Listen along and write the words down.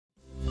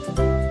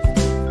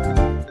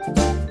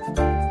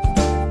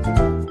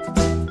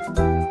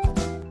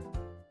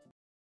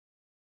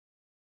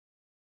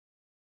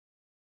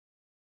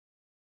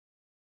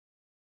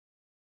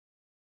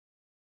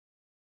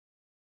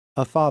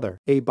A father,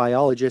 a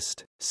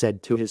biologist,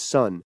 said to his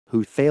son,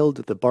 who failed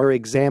the bar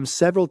exam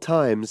several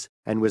times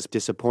and was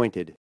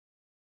disappointed.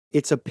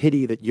 "It's a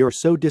pity that you're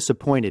so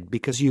disappointed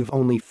because you've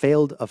only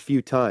failed a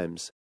few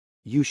times.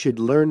 You should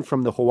learn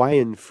from the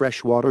Hawaiian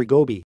freshwater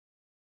goby."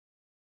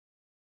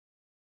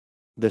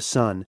 The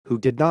son, who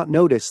did not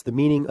notice the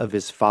meaning of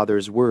his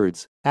father's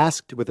words,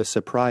 asked with a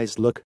surprised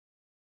look,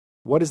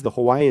 "What is the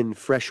Hawaiian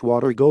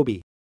freshwater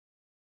goby?"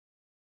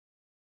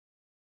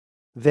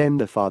 Then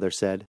the father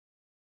said,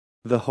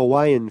 "The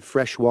Hawaiian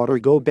freshwater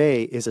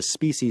goby is a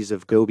species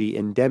of goby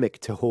endemic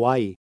to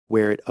Hawaii,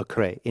 where it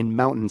occurs in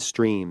mountain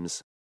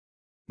streams.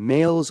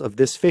 Males of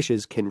this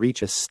fishes can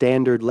reach a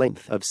standard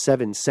length of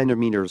 7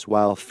 centimeters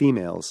while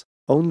females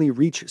only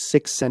reach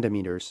 6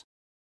 centimeters.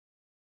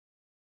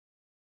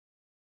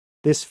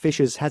 This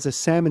fishes has a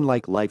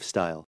salmon-like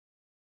lifestyle.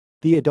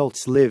 The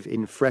adults live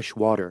in fresh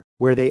water,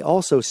 where they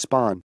also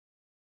spawn.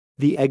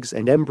 The eggs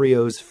and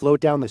embryos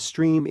float down the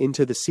stream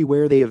into the sea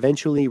where they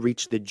eventually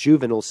reach the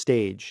juvenile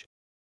stage.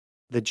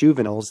 The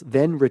juveniles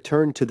then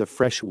return to the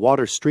fresh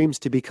water streams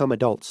to become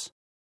adults.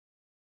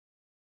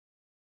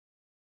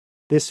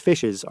 These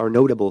fishes are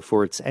notable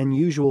for its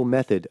unusual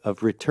method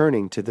of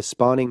returning to the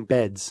spawning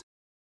beds.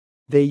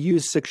 They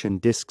use suction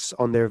discs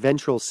on their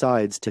ventral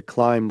sides to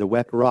climb the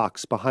wet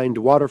rocks behind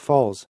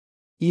waterfalls,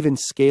 even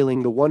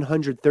scaling the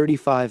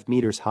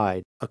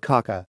 135-meter-high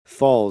Akaka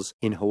Falls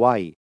in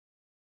Hawaii.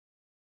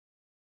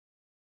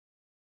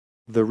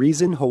 The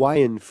reason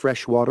Hawaiian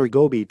freshwater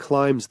goby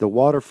climbs the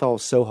waterfall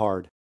so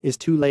hard is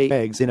to lay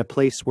eggs in a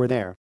place where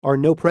there are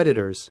no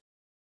predators.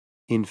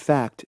 In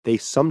fact, they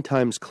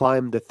sometimes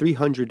climb the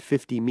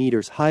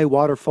 350-meter-high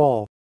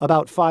waterfall,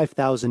 about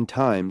 5,000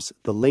 times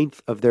the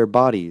length of their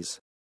bodies.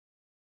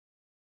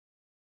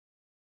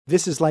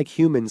 This is like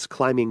humans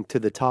climbing to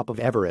the top of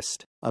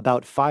Everest,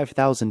 about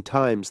 5,000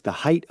 times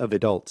the height of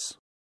adults.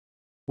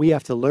 We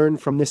have to learn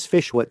from this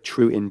fish what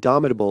true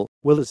indomitable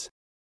will is.